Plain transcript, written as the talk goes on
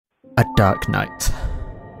A dark night.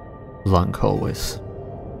 Long hallways.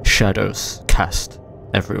 Shadows cast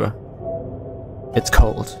everywhere. It's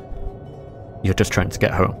cold. You're just trying to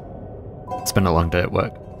get home. It's been a long day at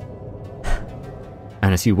work.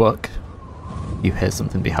 And as you walk, you hear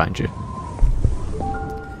something behind you.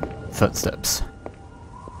 Footsteps.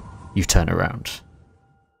 You turn around.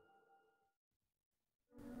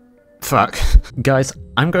 Fuck. Guys,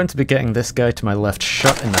 I'm going to be getting this guy to my left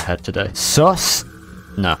shot in the head today. Sus!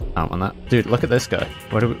 No, I don't want that. Dude, look at this guy.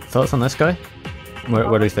 Thoughts on this guy?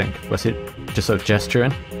 What do you think? Was he just sort of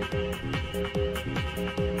gesturing?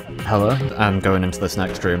 Hello? I'm going into this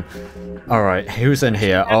next room. Alright, who's in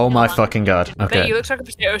here? Oh my fucking god. Okay. Mate, he looks like a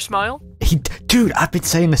potato smile. Dude, I've been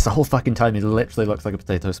saying this the whole fucking time. He literally looks like a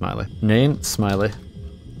potato smiley. Name, Smiley.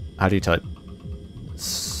 How do you type?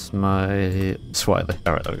 Smiley. Alright,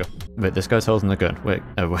 there we go. Wait, this guy's holding the gun. Wait,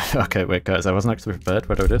 okay, wait guys, I wasn't actually prepared.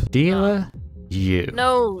 What do I do? Dealer? You.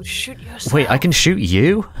 No, shoot yourself. Wait, I can shoot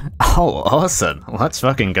you? Oh, awesome. Let's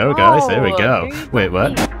fucking go, guys. Here we go. Wait,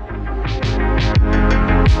 what?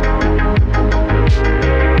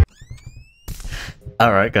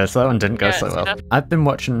 Alright guys, that one didn't go so well. I've been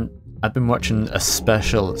watching a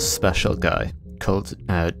special guy called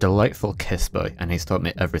Delightful Kiss Boy, and he's taught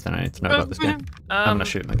me everything I need to know about this game. I'm gonna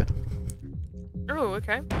shoot him again. Oh,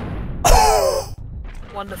 okay.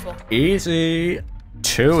 Wonderful. Easy.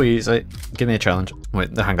 Too easy. Give me a challenge.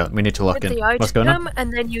 Wait, hang on. We need to lock in. What's going on?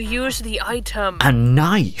 And then you use the item. A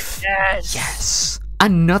knife. Yes. Yes.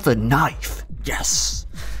 Another knife. Yes.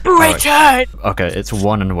 Return. Okay, it's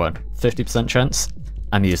 1 and 1. 50% chance.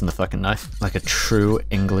 I'm using the fucking knife like a true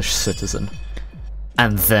English citizen.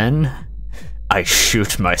 And then I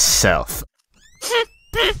shoot myself.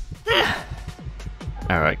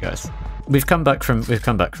 Alright guys. We've come back from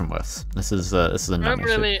worse. This is a Not non-issue.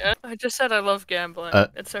 really. I just said I love gambling.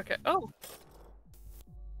 It's okay. Oh.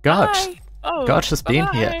 God. Bye. Oh, God has been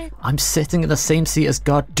here. I'm sitting in the same seat as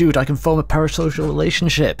God. Dude, I can form a parasocial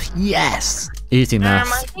relationship. Yes! Easy math.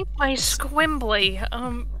 I think my squimbly,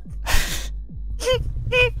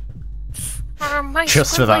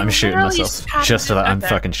 Just for that I'm shooting myself. Just for that I'm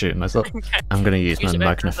fucking shooting myself. Okay. I'm gonna use my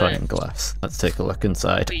magnifying glass. Let's take a look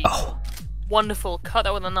inside. Oh. Wonderful. Cut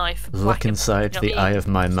that with a knife. Look inside the eye of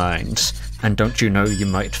my mind. And don't you know you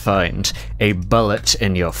might find a bullet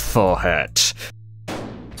in your forehead.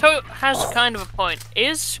 So it has kind of a point.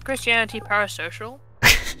 Is Christianity parasocial?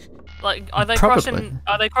 Like, are they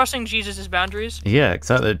Probably. crossing Jesus' boundaries? Yeah,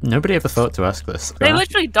 exactly. Nobody ever thought to ask this. They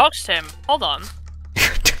literally doxed him. Hold on.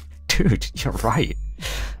 Dude, you're right.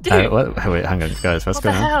 Dude. Wait, hang on, guys. What's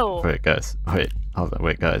going on? Hell? Wait, guys. Wait, hold on.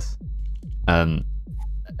 Wait, guys.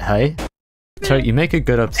 Hey. So you make a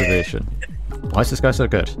good observation. Why is this guy so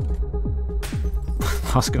good?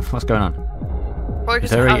 What's going on? Probably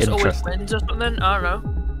because the house always wins or something. I don't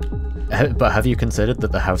know. But have you considered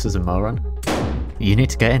that the house is a moron? You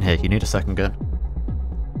need to get in here. You need a second gun.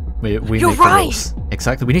 We You're make the right. rules.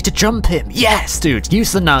 Exactly. We need to jump him. Yes, dude.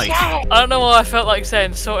 Use the knife. Yeah. I don't know why I felt like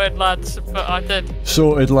saying sorted lads, but I did.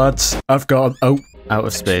 Sorted, lads. I've got him. Oh, out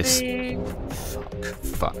of space. Actually...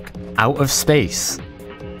 Fuck. Out of space.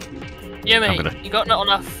 Yeah, mate. You got not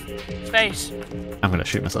enough space. I'm gonna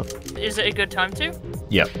shoot myself. Is it a good time to?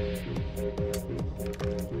 Yep.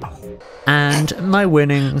 And my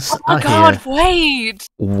winnings are God, here. wait!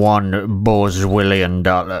 $1 bazillion.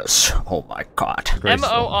 Oh my god.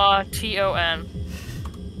 M-O-R-T-O-N.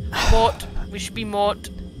 Mort. We should be Mort.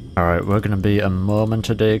 Alright, we're gonna be a Mormon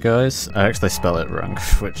today, guys. I actually spell it wrong,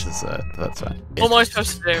 which is, that's fine. What am I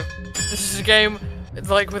supposed to do? This is a game,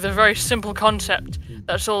 like, with a very simple concept.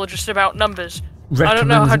 That's all just about numbers. I don't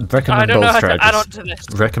know how to add on to this.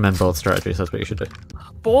 Recommend bold strategies, that's what you should do.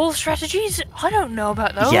 Ball strategies? I don't know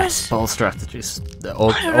about those. Yes, ball strategies.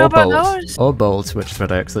 Or those. Or bold, which is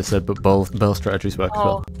what I actually said, but ball strategies work as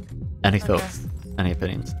well. Any thoughts? Any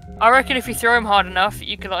opinions? I reckon if you throw him hard enough,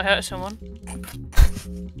 you could, like, hurt someone.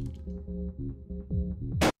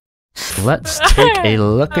 Let's take a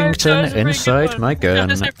Lookington inside my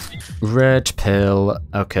gun. Red pill.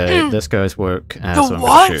 Okay, this guy's work. So I'm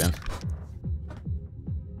gonna shoot him.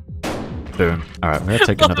 Boom. Alright, I'm gonna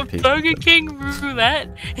take another piece. Burger King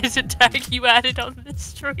roulette is a tag you added on the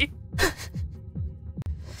stream.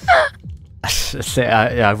 See,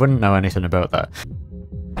 I wouldn't know anything about that.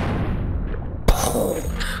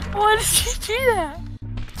 Why did you do that?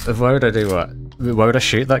 Why would I do what? Why would I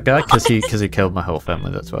shoot that guy? Because he killed my whole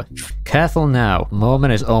family, that's why. Careful now. Mormon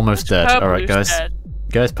is almost dead. Alright, guys. Dead.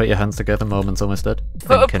 Guys, put your hands together. Mormon's almost dead.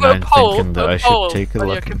 Put a poll that I should take a on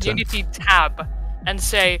look your community tab and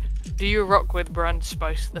say, do you rock with Brand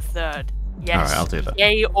Spice the Third? Yes. Alright, I'll do that.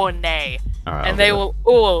 Yay or nay. Alright, and they will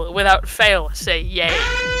all, without fail, say yay.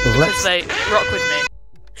 Because they rock with me.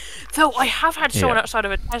 Though I have had someone outside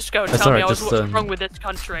of a Tesco tell me I was what's wrong with this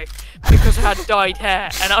country because I had dyed hair,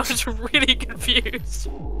 and I was really confused.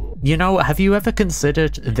 You know, have you ever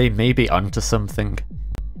considered they may be onto something?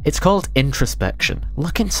 It's called introspection.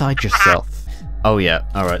 Look inside yourself. Oh yeah,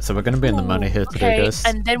 alright, so we're gonna be in the money here today, guys.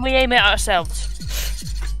 And then we aim it at ourselves.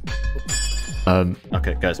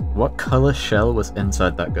 Okay, guys, what color shell was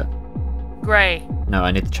inside that gun? Grey. No,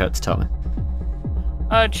 I need the chat to tell me.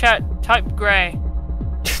 Chat, type grey.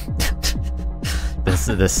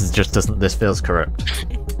 This feels correct.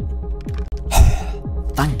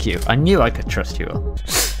 Thank you. I knew I could trust you all.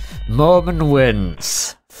 Mormon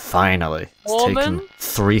wins. Finally. It's taken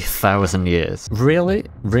 3,000 years. Really?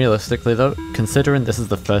 Realistically though, considering this is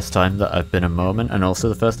the first time that I've been a Mormon and also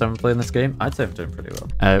the first time I'm playing this game, I'd say I'm doing pretty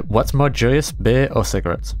well. What's more joyous, beer or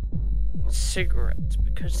cigarettes? Cigarettes,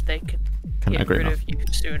 because they can get rid of you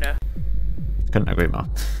sooner. Couldn't agree more.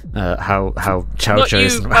 How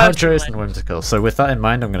joyous and whimsical. So with that in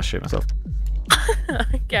mind, I'm going to shoot myself.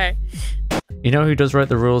 Okay. You know who does write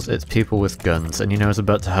the rules? It's people with guns. And you know who's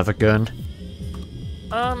about to have a gun?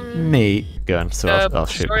 Me. Gun. So I'll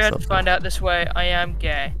shoot myself. Sorry I had to find out this way. I am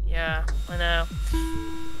gay. Yeah, I know.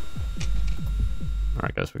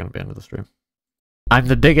 Alright guys, we're going to be end of the stream. I'm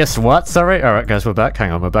the biggest what? Sorry? Alright guys, we're back.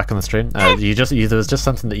 Hang on, we're back on the stream. There was just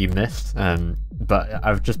something that you missed. But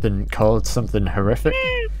I've just been called something horrific.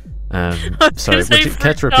 Sorry, would you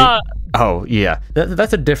care to repeat? Oh, yeah.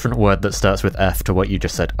 That's a different word that starts with F to what you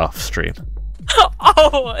just said off stream.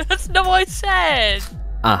 Oh, that's not what I said.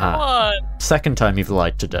 Uh-huh. Second time you've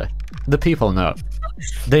lied today. The people know.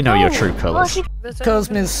 They know your true colours. Calls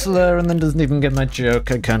me a slur and then doesn't even get my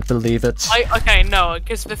joke. I can't believe it. Okay, no,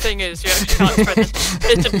 because the thing is, you actually can't spread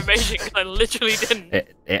this information because I literally didn't.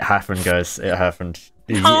 It happened, guys. It happened.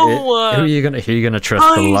 No. Who are you gonna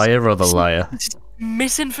trust, the liar or the liar?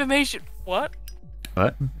 Misinformation. What?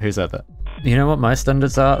 What? Who said that? You know what my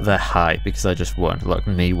standards are? They're high because I just won. Look,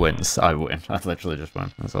 me wins. I win. I literally just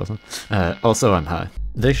won. That's awesome. Also, I'm high.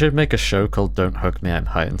 They should make a show called Don't Hug Me, I'm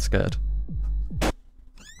High and Scared.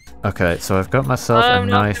 Okay, so I've got myself a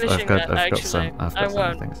knife. I've got some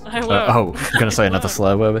things. I won't. Oh, you're gonna say another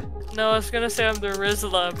slur, were we? No, I was gonna say I'm the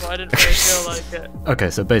Rizzler, but I didn't really feel like it. Okay,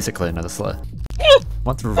 so basically another slur.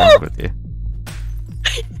 What's wrong with you?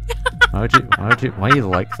 Why are you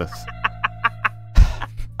like this?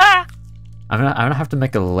 I'm gonna have to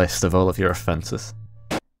make a list of all of your offences.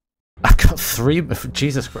 I've got 3.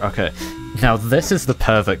 Jesus Christ. Okay, now this is the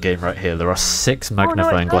pervert game right here. There are 6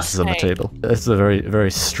 magnifying glasses on the table. This is a very,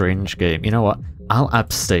 very strange game. You know what? I'll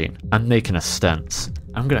abstain. I'm making a stance.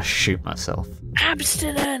 I'm gonna shoot myself.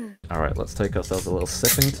 Abstinent! Alright, let's take ourselves a little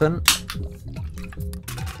Sippington.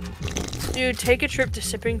 Dude, take a trip to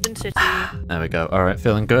Sippington City. There we go. Alright,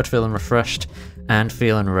 feeling good, feeling refreshed, and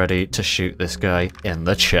feeling ready to shoot this guy in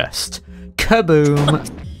the chest. Kaboom!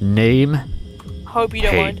 Name... Hope you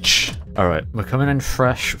don't mind. Alright, we're coming in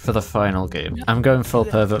fresh for the final game. I'm going full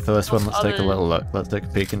pervert for this one. Let's take a little look. Let's take a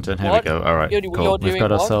peek into it. Here we go. Alright, cool. We've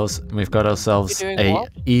got ourselves a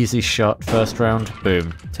easy shot first round.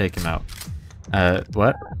 Boom. Take him out.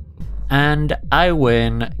 What? And I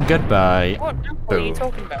win. Goodbye. What apple are you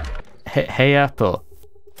talking about? Hey Apple.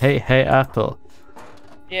 Hey Apple.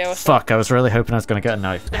 Yeah, fuck, I was really hoping I was gonna get a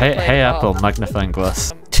knife. Hey Apple, magnifying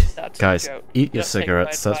glass. Guys, eat your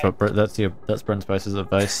cigarettes. That's Brent Spice's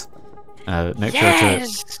advice.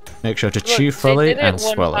 Make sure to chew fully and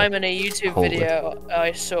swallow. One time in a YouTube video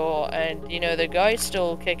I saw, and you know the guy's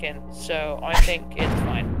still kicking, so I think it's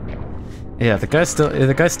fine. Yeah, the guy's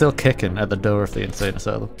still kicking at the door of the insane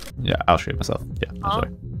asylum. Yeah, I'll shoot myself. Yeah, I'm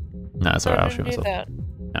sorry. No, it's alright. I'll shoot myself.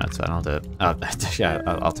 No, it's fine. I'll do it. Yeah,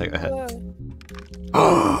 I'll take the hit.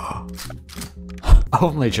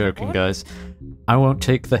 Only joking, guys. I won't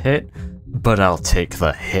take the hit, but I'll take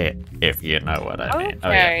the hit, if you know what I mean.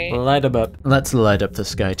 Okay. Oh, yeah. Light 'em up. Let's light up the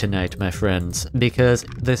sky tonight, my friends, because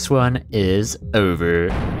this one is over.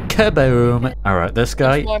 Kaboom! Alright, this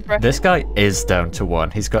guy is down to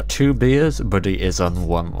 1. He's got 2 beers, but he is on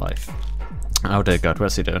 1 life. Oh dear God,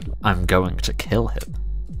 what's he doing? I'm going to kill him.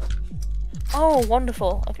 Oh,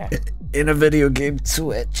 wonderful. Okay. In a video game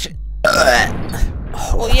Twitch.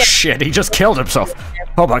 Oh shit, he just killed himself.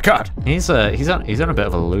 Oh my God. He's on a bit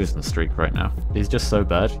of a losing streak right now. He's just so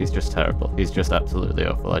bad. He's just terrible. He's just absolutely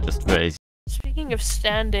awful. Speaking of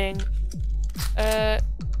standing,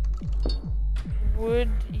 would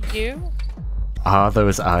you? Are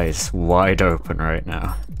those eyes wide open right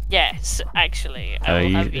now? Yes, actually.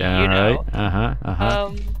 Taking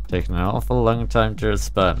an awful long time to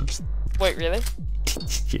respond. Wait, really?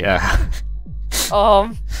 Yeah.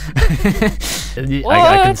 I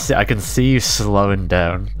can see you slowing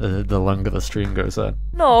down the longer the stream goes on.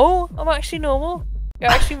 No, I'm actually normal.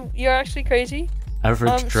 You're actually crazy.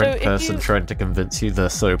 Average drunk person trying to convince you they're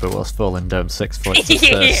sober whilst falling down 6 flights of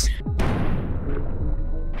stairs.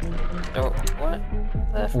 Oh, what?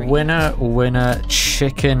 Winner,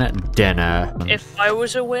 chicken dinner. If I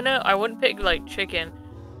was a winner, I wouldn't pick like chicken.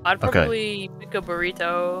 I'd probably pick a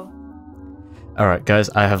burrito. Alright guys,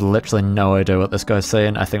 I have literally no idea what this guy's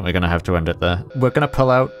saying. I think we're gonna have to end it there. We're gonna pull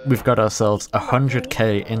out, we've got ourselves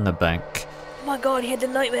 100k in the bank. Oh my god, he had the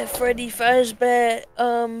Nightmare Freddy Fazbear,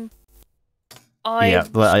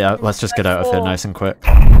 yeah, let's just get out of here nice and quick.